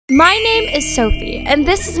My name is Sophie, and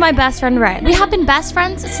this is my best friend Red. We have been best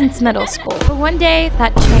friends since middle school, but one day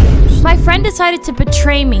that changed. My friend decided to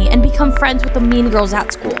betray me and become friends with the mean girls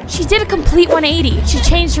at school. She did a complete 180. She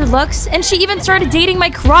changed her looks, and she even started dating my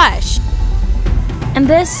crush. And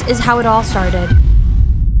this is how it all started.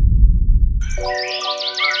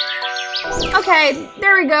 Okay,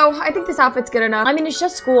 there we go. I think this outfit's good enough. I mean, it's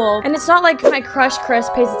just school. And it's not like my crush Chris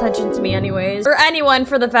pays attention to me anyways. Or anyone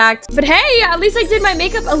for the fact. But hey, at least I did my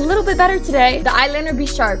makeup a little bit better today. The eyeliner be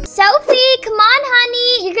sharp. Sophie, come on,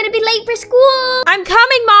 honey. You're gonna be late for school. I'm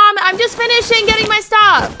coming, Mom. I'm just finishing getting my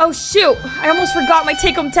stuff. Oh, shoot. I almost forgot my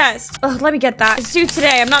take-home test. Oh, let me get that. It's due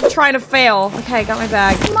today. I'm not trying to fail. Okay, I got my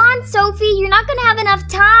bag. Come on, Sophie. You're not gonna have enough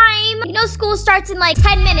time. You know school starts in like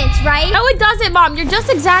 10 minutes, right? No, it doesn't, Mom. You're just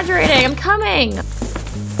exaggerating. I'm coming.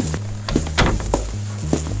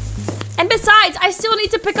 And besides, I still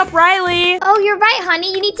need to pick up Riley. Oh, you're right,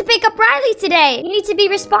 honey. You need to pick up Riley today. You need to be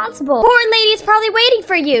responsible. Poor lady is probably waiting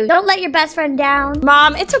for you. Don't let your best friend down.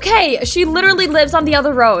 Mom, it's okay. She literally lives on the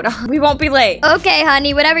other road. We won't be late. Okay,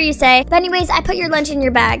 honey. Whatever you say. But anyways, I put your lunch in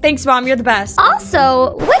your bag. Thanks, Mom. You're the best.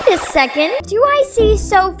 Also, wait a second. Do I see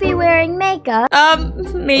Sophie wearing makeup?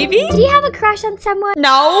 Maybe? Do you have a crush on someone?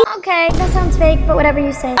 No. Okay, that sounds fake, but whatever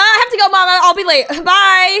you say. I have to go, Mom. I'll be late.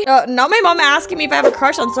 Bye. Not my mom asking me if I have a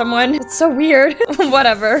crush on someone. It's so weird.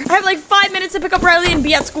 Whatever. I have like 5 minutes to pick up Riley and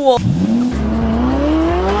be at school.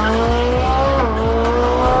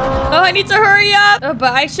 Oh, I need to hurry up. Oh,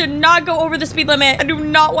 but I should not go over the speed limit. I do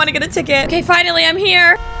not want to get a ticket. Okay, finally, I'm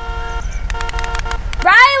here.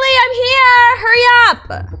 Riley, I'm here. Hurry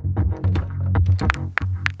up.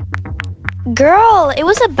 Girl, it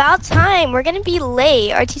was about time. We're gonna be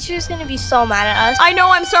late. Our teacher's gonna be so mad at us. I know,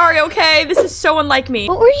 I'm sorry, okay? This is so unlike me.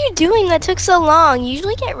 What were you doing that took so long? You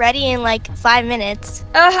usually get ready in like 5 minutes.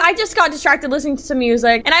 I just got distracted listening to some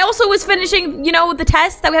music. And I also was finishing, you know, the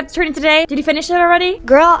test that we have to turn in today. Did you finish it already?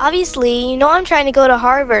 Girl, obviously, you know I'm trying to go to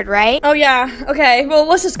Harvard, right? Oh, yeah. Okay, well,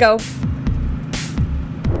 let's just go.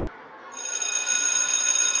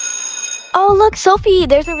 Oh, look, Sophie,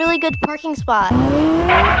 there's a really good parking spot.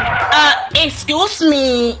 Excuse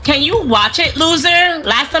me. Can you watch it, loser?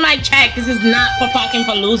 Last time I checked, this is not for parking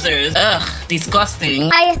for losers. Ugh, disgusting.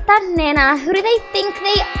 Ay, esta nena, who do they think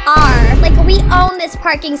they are? Like, we own this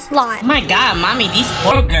parking slot. Oh my god, mommy, these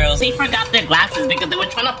poor girls, they forgot their glasses because they were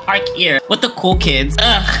trying to park here with the cool kids.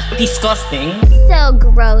 Ugh, disgusting. So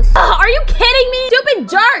gross. Are you kidding me? Stupid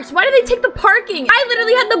jerks. Why did they take the parking? I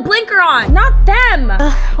literally had the blinker on, not them.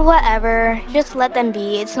 Whatever. Just let them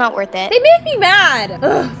be. It's not worth it. They made me mad.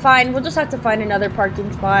 Ugh, fine. We'll just have to find another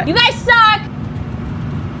parking spot. You guys suck.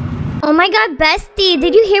 Oh my god, bestie,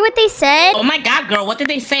 did you hear what they said? Oh my god, girl, what did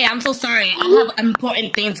they say? I'm so sorry. I have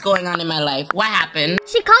important things going on in my life. What happened?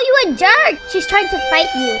 She called you a jerk. She's trying to fight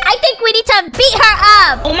you. I think we need to beat her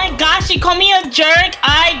up. Oh my gosh, she called me a jerk.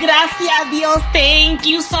 Ay, gracias Dios. Thank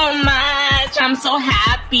you so much. I'm so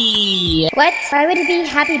happy. What? Why would it be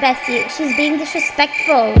happy, bestie? She's being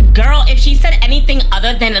disrespectful. Girl, if she said anything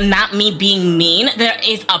other than not me being mean, there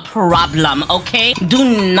is a problem, okay?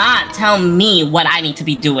 Do not tell me what I need to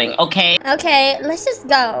be doing, okay? Okay, let's just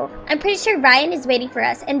go. I'm pretty sure Ryan is waiting for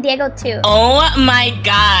us, and Diego too. Oh my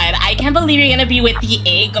god, I can't believe you're gonna be with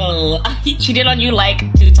Diego. He cheated on you like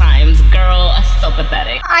 2 times. Girl, so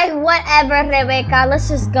pathetic. Whatever, Rebecca. Let's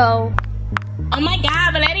just go. Oh my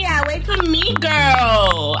god, Valeria, wait for me,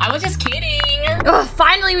 girl. I was just kidding. Ugh,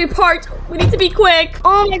 finally we parked. We need to be quick.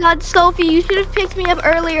 Oh my god, Sophie, you should have picked me up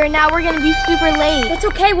earlier. Now we're gonna be super late. It's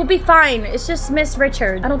okay, we'll be fine. It's just Miss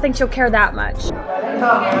Richard. I don't think she'll care that much.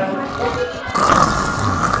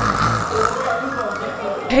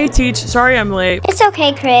 Hey, Teach. Sorry I'm late. It's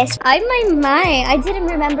okay, Chris. I didn't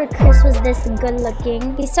remember Chris was this good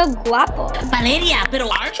looking. He's so guapo. Valeria, pero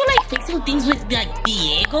aren't you like fixing things with like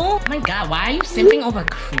Diego? Oh my god, why are you simping over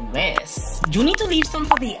Chris? You need to leave some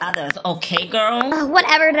for the others, okay, girl?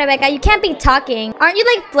 Whatever, Rebecca. You can't be talking. Aren't you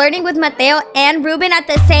like flirting with Mateo and Ruben at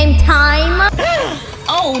the same time?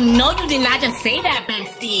 Oh, no, you did not just say that,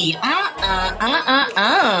 bestie.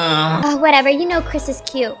 Whatever. You know Chris is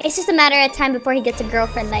cute. It's just a matter of time before he gets a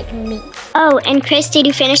girlfriend like me. Oh, and Chris, did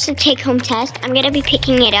you finish the take-home test? I'm gonna be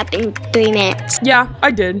picking it up in 3 minutes. Yeah,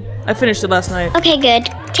 I did. I finished it last night. Okay, good.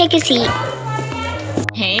 Take a seat.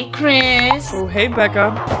 Hey, Chris. Oh, hey,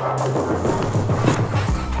 Becca.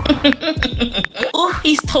 Oh,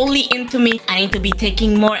 he's totally into me. I need to be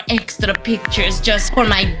taking more extra pictures just for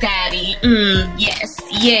my daddy. Yes,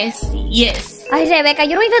 yes, yes. Ay, Rebecca,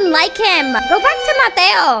 you don't even like him. Go back to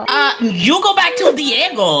Mateo. You go back to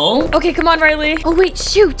Diego. Okay, come on, Riley. Oh, wait,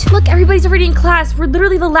 shoot. Look, everybody's already in class. We're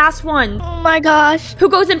literally the last one. Oh my gosh. Who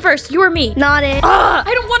goes in first? You or me? Not it. I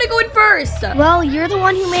don't want to go in first. Well, you're the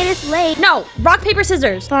one who made us late. No, rock, paper,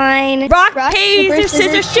 scissors. Fine. Rock, paper,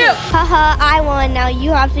 scissors, shoot. Haha, I won. Now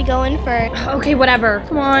you have to go in first. Okay, whatever.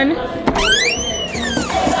 Come on.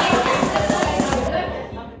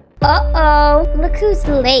 Uh-oh. Look who's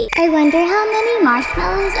late. I wonder how many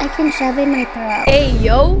marshmallows I can shove in my throat. Hey,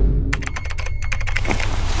 yo.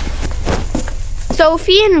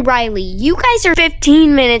 Sophie and Riley, you guys are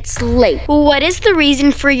 15 minutes late. What is the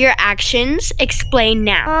reason for your actions? Explain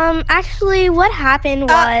now. Actually, what happened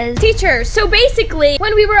was... Teacher, so basically,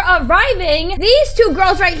 when we were arriving, these two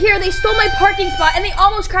girls right here, they stole my parking spot and they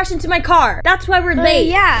almost crashed into my car. That's why we're late.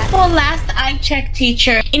 Yeah. Well, last I checked,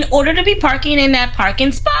 teacher, in order to be parking in that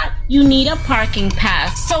parking spot, you need a parking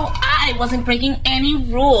pass. So I wasn't breaking any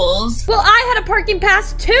rules. Well, I had a parking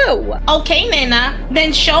pass too. Okay, Nena,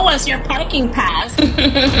 then show us your parking pass.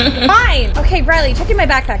 Fine. Okay, Riley, check in my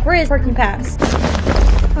backpack. Where is parking pass?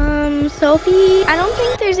 Sophie, I don't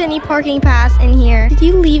think there's any parking pass in here. Did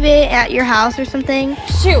you leave it at your house or something?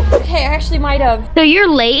 Shoot. Okay, I actually might have. So you're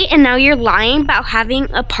late and now you're lying about having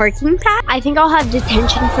a parking pass? I think I'll have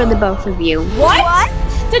detention for the both of you. What?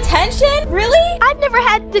 Detention? Really? I've never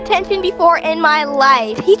had detention before in my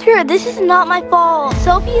life. Teacher, this is not my fault.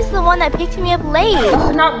 Sophie is the one that picked me up late.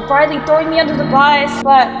 Not Riley throwing me under the bus,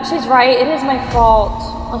 but she's right. It is my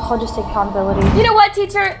fault. I'll just take accountability. You know what,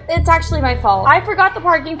 teacher? It's actually my fault. I forgot the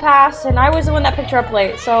parking pass, and I was the one that picked her up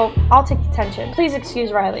late, so I'll take detention. Please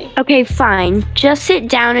excuse Riley. Okay, fine. Just sit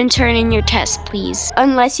down and turn in your test, please.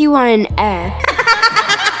 Unless you want an F.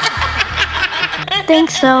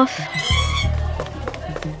 Thanks, Soph.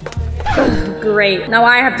 Great. Now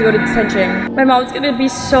I have to go to detention. My mom's gonna be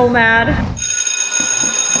so mad.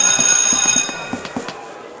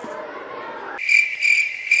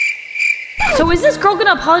 So is this girl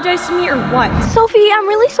gonna apologize to me or what? Sophie, I'm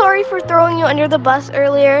really sorry for throwing you under the bus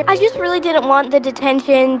earlier. I just really didn't want the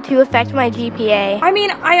detention to affect my GPA. I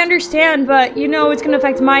mean, I understand, but you know it's gonna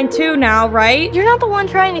affect mine too now, right? You're not the one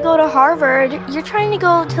trying to go to Harvard. You're trying to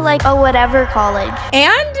go to like a whatever college.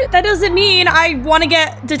 And that doesn't mean I want to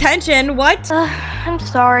get detention. What? I'm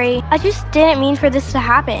sorry. I just didn't mean for this to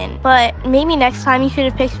happen. But maybe next time you should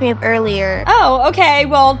have picked me up earlier. Oh, okay.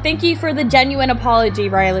 Well, thank you for the genuine apology,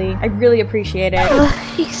 Riley. I really appreciate it.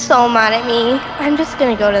 She's so mad at me. I'm just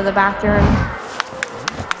gonna go to the bathroom.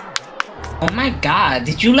 Oh my god,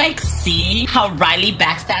 did you like see how Riley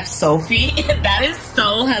backstabbed Sophie? That is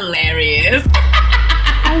so hilarious.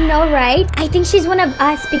 I know, right? I think she's one of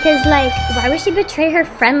us because, like, why would she betray her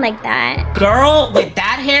friend like that? Girl, with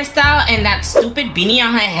that hairstyle and that stupid beanie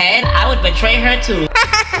on her head, I would betray her too.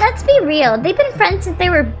 Let's be real. They've been friends since they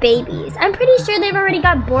were babies. I'm pretty sure they've already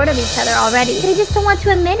got bored of each other already. They just don't want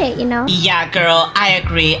to admit it, you know? Yeah, girl, I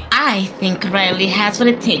agree. I think Riley has what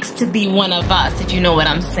it takes to be one of us, if you know what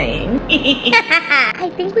I'm saying. I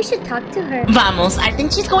think we should talk to her. Vamos, I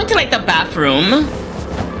think she's going to like the bathroom.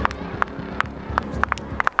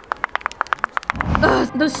 Ugh,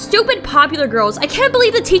 those stupid popular girls. I can't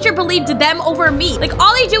believe the teacher believed them over me. Like,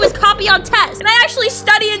 all they do is copy on tests. And I actually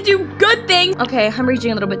study and do good things. Okay, I'm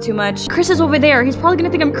reaching a little bit too much. Chris is over there. He's probably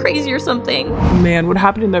gonna think I'm crazy or something. Man, what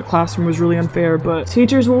happened in that classroom was really unfair, but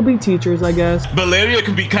teachers will be teachers, I guess. Valeria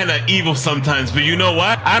can be kind of evil sometimes, but you know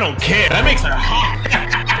what? I don't care. That makes her hot.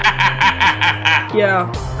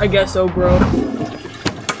 Yeah, I guess so, bro.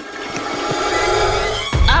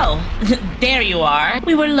 Oh, there you are.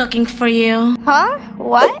 We were looking for you. Huh?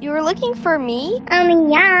 What? You were looking for me?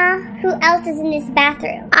 Yeah. Who else is in this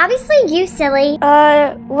bathroom? Obviously you, silly.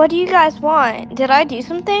 What do you guys want? Did I do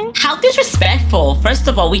something? How disrespectful. First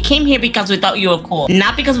of all, we came here because we thought you were cool.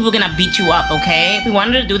 Not because we were gonna beat you up, okay? If we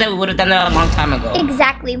wanted to do that, we would have done that a long time ago.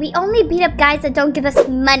 Exactly. We only beat up guys that don't give us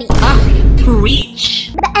money.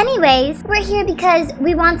 Preach. But anyways, we're here because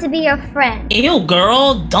we want to be your friend. Ew,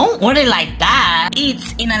 girl. Don't word it like that.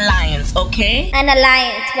 It's an alliance, okay? An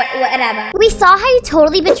alliance, whatever. We saw how you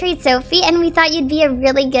totally betrayed Sophie and we thought you'd be a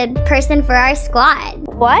really good person for our squad.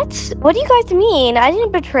 What? What do you guys mean? I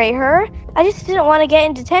didn't betray her. I just didn't want to get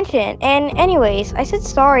in detention. And anyways, I said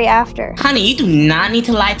sorry after. Honey, you do not need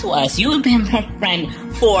to lie to us. You've been her friend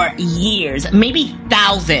for years, maybe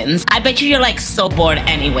thousands. I bet you're like so bored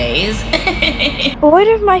anyways. Bored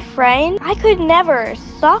of my friend? I could never.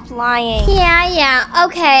 Stop lying. Yeah,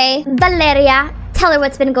 okay. Valeria, tell her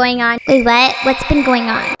what's been going on. Wait, what? What's been going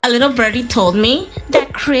on? A little birdie told me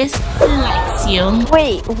that Chris likes you.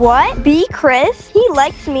 Wait, what? B. Chris? He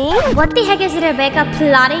likes me? What the heck is Rebecca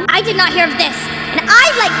plotting? I did not hear of this. and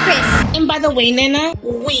I like Chris. And by the way, Nana,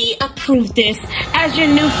 we approve this as your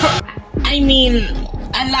new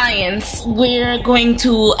alliance. We're going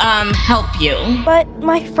to help you. But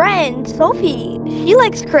my friend, Sophie, she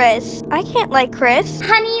likes Chris. I can't like Chris.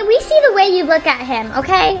 Honey, we see the way you look at him,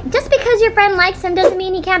 okay? Just because your friend likes him doesn't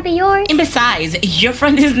mean he can't be yours. And besides, your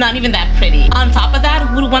friend is not even that pretty. On top of that,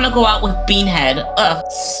 who'd want to go out with Beanhead? Ugh,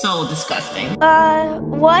 so disgusting.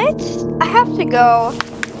 What? I have to go.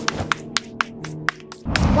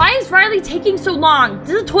 Why is Riley taking so long?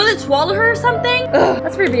 Does the toilet swallow her or something? Ugh,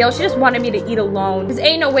 let's be real. She just wanted me to eat alone. Because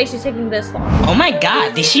ain't no way she's taking this long. Oh my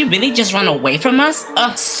god, did she really just run away from us?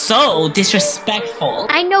 Ugh, so disrespectful.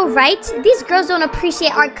 I know, right? These girls don't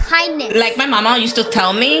appreciate our kindness. Like my mama used to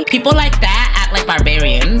tell me, people like that act like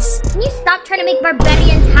barbarians. Can you stop trying to make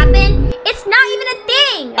barbarians happen? It's not even a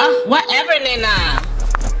thing. Whatever, Nina.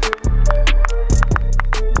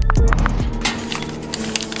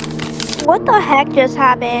 What the heck just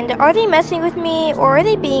happened? Are they messing with me or are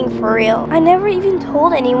they being for real? I never even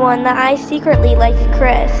told anyone that I secretly liked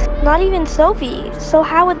Chris. Not even Sophie. So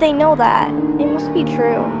how would they know that? It must be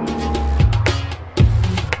true.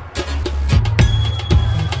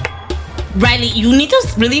 Riley, you need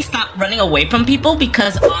to really stop running away from people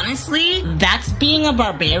because honestly, that's being a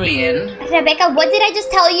barbarian. Rebecca, what did I just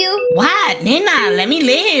tell you? What? Nina, let me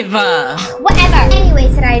live. Whatever.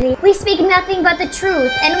 Anyways, Riley, we speak nothing but the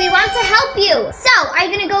truth and we want to help you. So, are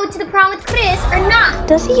you gonna go to the prom with Chris or not?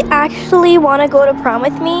 Does he actually want to go to prom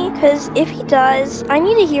with me? Because if he does, I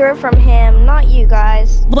need to hear it from him, not you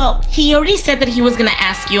guys. Well, he already said that he was gonna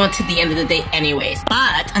ask you until the end of the day anyways.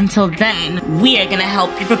 But until then, we are gonna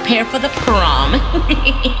help you prepare for the prom.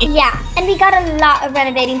 Yeah, and we got a lot of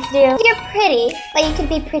renovating to do. You're pretty, but you can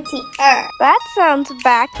be prettier. That sounds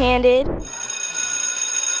backhanded.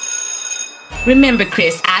 Remember,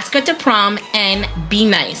 Chris, ask her to prom and be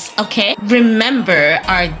nice, okay? Remember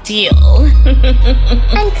our deal.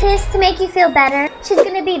 And Chris, to make you feel better, she's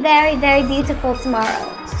gonna be very, very beautiful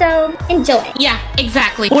tomorrow. So, enjoy. Yeah,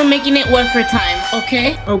 exactly. We're making it worth her time,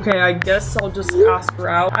 okay? Okay, I guess I'll just ask her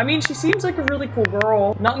out. I mean, she seems like a really cool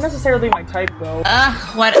girl. Not necessarily my type, though.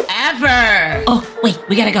 Whatever. Oh, wait,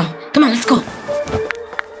 we gotta go. Come on, let's go.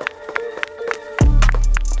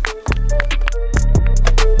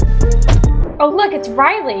 Oh, look, it's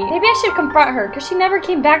Riley. Maybe I should confront her because she never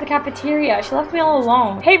came back to the cafeteria. She left me all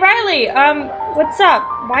alone. Hey, Riley, what's up?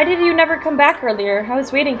 Why did you never come back earlier? I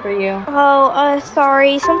was waiting for you. Oh,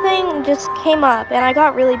 sorry. Something just came up and I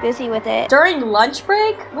got really busy with it. During lunch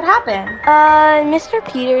break? What happened? Mr.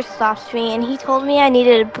 Peters stopped me and he told me I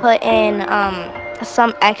needed to put in,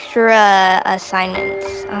 some extra assignments.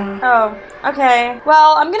 Oh, okay.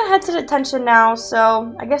 Well, I'm gonna head to detention now,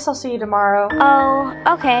 so I guess I'll see you tomorrow. Oh,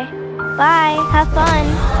 okay. Bye. Have fun.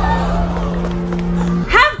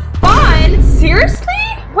 Have fun? Seriously?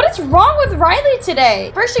 What is wrong with Riley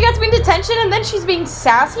today? First she gets me in detention and then she's being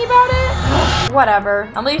sassy about it?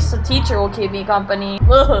 Whatever. At least the teacher will keep me company.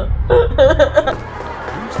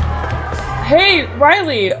 Hey,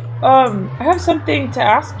 Riley, I have something to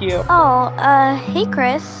ask you. Oh, hey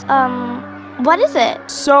Chris. What is it?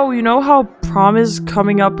 So, you know how prom is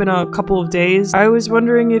coming up in a couple of days? I was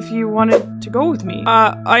wondering if you wanted to go with me.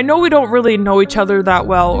 I know we don't really know each other that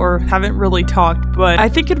well or haven't really talked, but I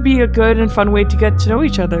think it'd be a good and fun way to get to know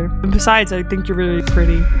each other. And besides, I think you're really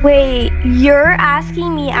pretty. Wait, you're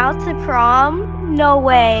asking me out to prom? No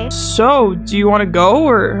way. So, do you want to go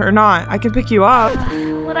or not? I can pick you up.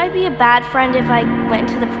 Would I be a bad friend if I went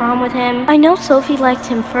to the prom with him? I know Sophie liked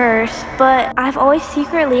him first, but I've always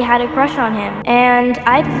secretly had a crush on him, and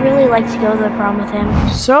I'd really like to go to the prom with him.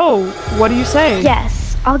 So, what do you say?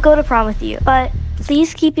 Yes, I'll go to prom with you, but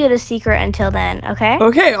please keep it a secret until then, okay?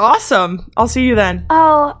 Okay, awesome. I'll see you then.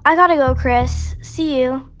 Oh, I gotta go, Chris. See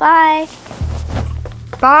you. Bye.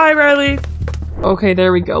 Bye, Riley. Okay,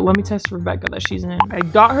 there we go. Let me test Rebecca that she's in. I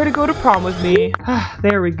got her to go to prom with me.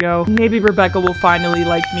 There we go. Maybe Rebecca will finally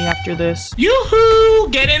like me after this. Yoo-hoo!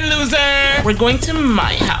 Get in, loser! We're going to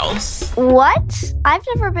my house. What? I've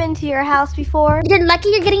never been to your house before. You're lucky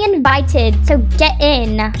you're getting invited, so get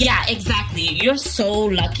in. Yeah, exactly. You're so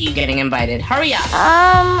lucky getting invited. Hurry up.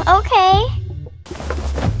 Okay.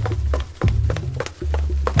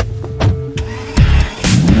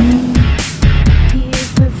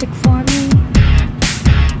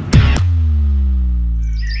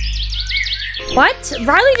 What?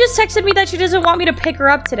 Riley just texted me that she doesn't want me to pick her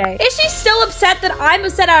up today. Is she still upset that I'm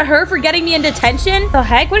upset at her for getting me in detention? The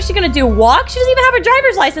heck? What is she gonna do? Walk? She doesn't even have a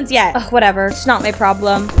driver's license yet. Ugh, whatever. It's not my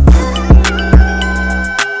problem.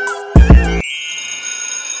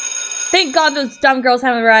 Thank God those dumb girls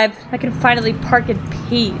haven't arrived. I can finally park in peace.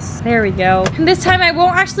 peace. There we go. And this time I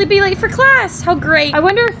won't actually be late for class. How great. I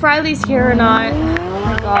wonder if Riley's here or not. Oh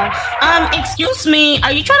my gosh. Excuse me.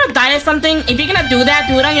 Are you trying to dye it something? If you're gonna do that,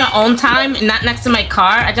 do it on your own time and not next to my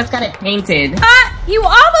car. I just got it painted. You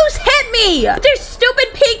almost hit me with your stupid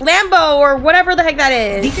pink Lambo or whatever the heck that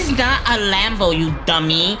is. This is not a Lambo, you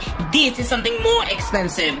dummy. This is something more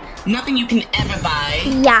expensive. Nothing you can ever buy.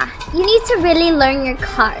 Yeah, you need to really learn your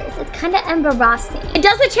cars. It's kind of embarrassing. It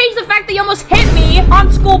doesn't change the fact that you almost hit me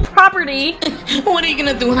on school property. What are you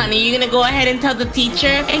gonna do, honey? You gonna go ahead and tell the teacher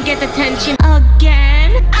and get detention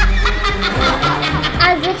again?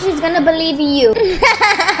 As if she's gonna believe you.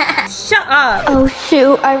 Shut up. Oh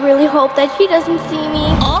shoot, I really hope that she doesn't see me.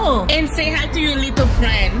 Oh, and say hi to your little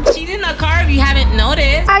friend. She's in the car if you haven't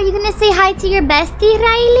noticed. Are you gonna say hi to your bestie,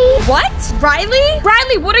 Riley? What? Riley?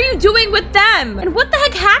 Riley, what are you doing with them? And what the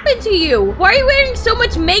heck happened to you? Why are you wearing so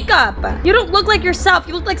much makeup? You don't look like yourself.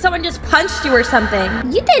 You look like someone just punched you or something.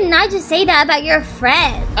 You did not just say that about your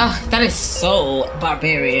friend. Ugh, that is so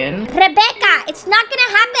barbarian. Rebecca, it's not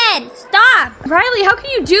gonna happen. Stop. Riley, how can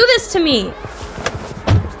you do this to me?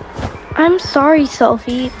 I'm sorry,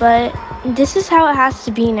 Sophie, but this is how it has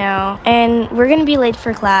to be now. And we're gonna be late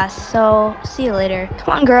for class, so see you later.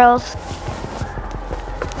 Come on, girls.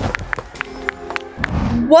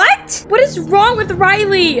 What? What is wrong with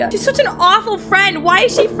Riley? She's such an awful friend. Why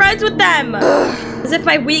is she friends with them? As if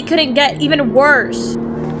my week couldn't get even worse.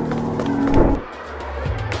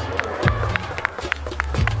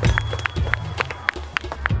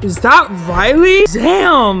 Is that Riley?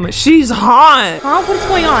 Damn, she's hot. Huh? What is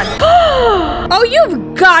going on? Oh,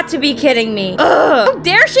 you've got to be kidding me. Ugh. How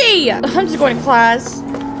dare she? I'm just going to class.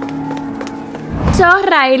 So,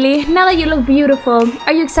 Riley, now that you look beautiful,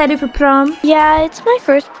 are you excited for prom? Yeah, it's my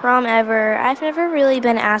first prom ever. I've never really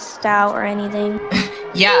been asked out or anything.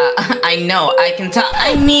 Yeah, I know, I can tell.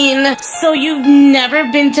 I mean, so you've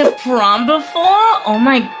never been to prom before? Oh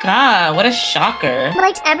my god, what a shocker.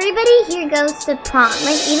 Like, everybody here goes to prom.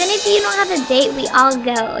 Like, even if you don't have a date, we all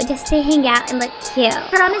go just to hang out and look cute.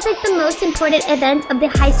 Prom is like the most important event of the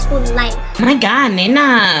high school life. My god,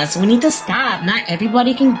 nenas, we need to stop. Not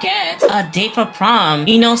everybody can get a date for prom.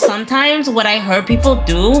 You know, sometimes what I heard people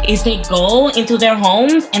do is they go into their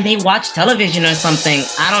homes and they watch television or something.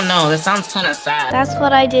 I don't know, that sounds kind of sad. That's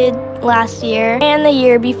what I did last year, and the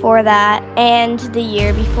year before that, and the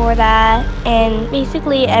year before that, and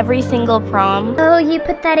basically every single prom. Oh, you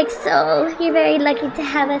pathetic soul. You're very lucky to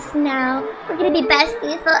have us now. We're gonna be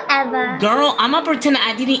besties forever. Girl, I'ma pretend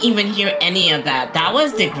I didn't even hear any of that. That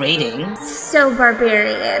was degrading. So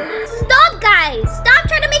barbarian. Stop, guys! Stop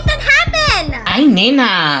trying to make that happen! Ay,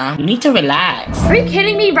 nena, you need to relax. Are you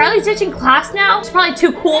kidding me? Riley's ditching class now? She's probably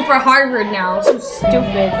too cool for Harvard now. So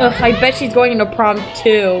stupid. Ugh, I bet she's going into prom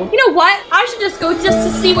too. You know what? I should just go just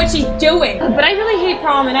to see what she's doing. But I really hate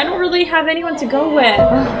prom and I don't really have anyone to go with.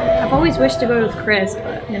 Ugh, I've always wished to go with Chris,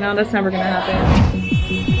 but you know, that's never gonna happen.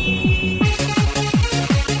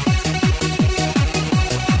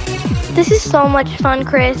 This is so much fun,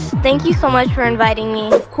 Chris. Thank you so much for inviting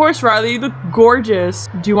me. Of course, Riley, you look gorgeous.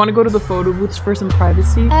 Do you want to go to the photo booths for some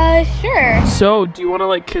privacy? Sure. So, do you want to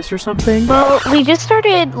like kiss or something? Well, we just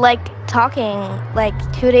started like talking like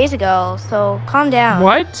 2 days ago, so calm down.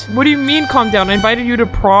 What? What do you mean calm down? I invited you to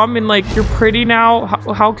prom and like you're pretty now.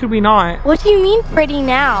 How could we not? What do you mean pretty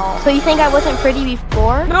now? So you think I wasn't pretty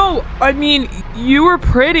before? No, I mean, you were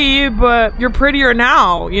pretty, but you're prettier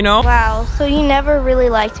now, you know? Wow, so you never really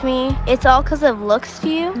liked me? It's all because of looks to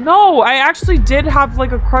you? No, I actually did have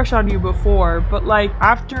like a crush on you before, but like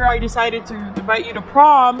after I decided to invite you to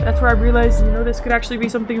prom, that's where I realized, you know, this could actually be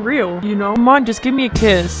something real, you know? Come on, just give me a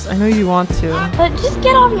kiss. I know you want to. But just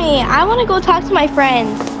get off me. I want to go talk to my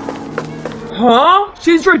friends. Huh?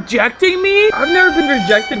 She's rejecting me? I've never been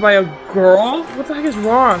rejected by a girl. What the heck is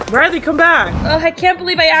wrong? Riley, come back. Ugh, I can't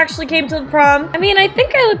believe I actually came to the prom. I mean, I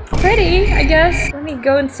think I look pretty, I guess. Let me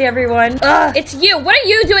go and see everyone. Ugh, it's you. What are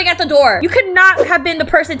you doing at the door? You could not have been the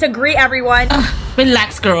person to greet everyone.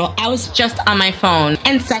 Relax, girl. I was just on my phone.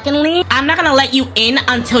 And secondly, I'm not gonna let you in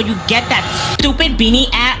until you get that stupid beanie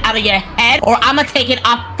out of your head, or I'm gonna take it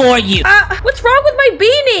off for you. What's wrong with my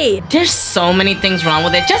beanie? There's so many things wrong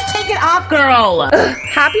with it. Just take it off, girl.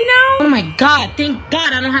 Happy now? Oh my god, thank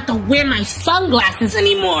god I don't have to wear my sunglasses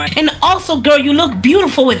anymore. And also, girl, you look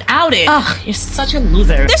beautiful without it. Ugh, you're such a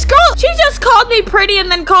loser. This girl, she just called me pretty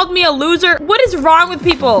and then called me a loser. What is wrong with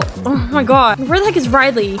people? Oh my god. Where the heck is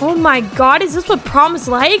Riley? Oh my god, is this what prom is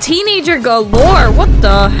like? Teenager galore. What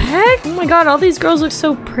the heck? Oh my god, all these girls look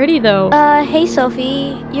so pretty though. Hey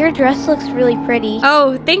Sophie, your dress looks really pretty.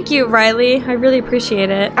 Oh, thank you, Riley. I really appreciate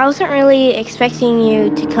it. I wasn't really expecting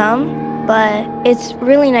you to come. but it's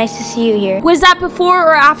really nice to see you here. Was that before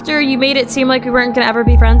or after you made it seem like we weren't gonna ever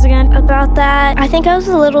be friends again? About that, I think I was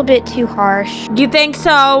a little bit too harsh. You think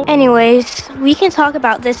so? Anyways, we can talk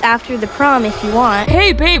about this after the prom if you want.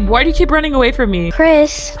 Hey, babe, why do you keep running away from me?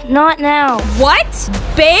 Chris, not now. What?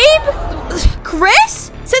 Babe?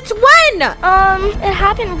 Chris? Since when? It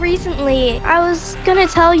happened recently. I was gonna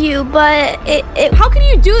tell you, but it How can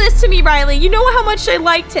you do this to me, Riley? You know how much I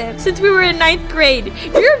liked him since we were in 9th grade.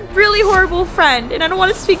 You're a really horrible friend, and I don't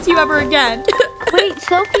want to speak to you ever again. Wait,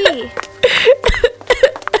 Sophie.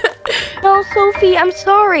 No, Sophie, I'm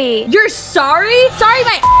sorry. You're sorry? Sorry,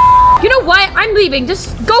 my... You know what? I'm leaving.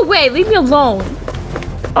 Just go away. Leave me alone.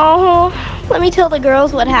 Oh, let me tell the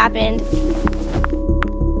girls what happened.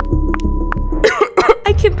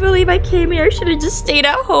 I can't believe I came here. I should have just stayed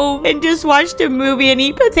at home and just watched a movie and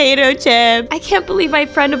eat potato chips. I can't believe my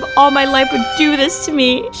friend of all my life would do this to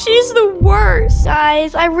me. She's the worst.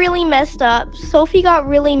 Guys, I really messed up. Sophie got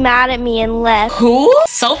really mad at me and left. Who?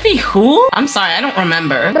 Sophie who? I'm sorry, I don't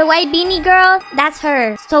remember. The white beanie girl, that's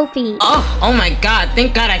her, Sophie. Oh my god.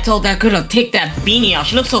 Thank god I told that girl to take that beanie off.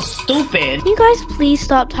 She looks so stupid. Can you guys please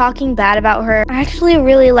stop talking bad about her? I actually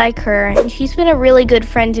really like her, and she's been a really good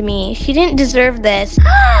friend to me. She didn't deserve this.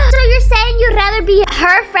 So you're saying you'd rather be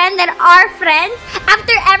her friend than our friends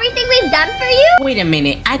after everything we've done for you? Wait a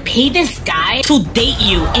minute. I paid this guy to date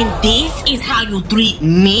you, and this is how you treat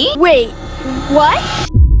me? Wait, what?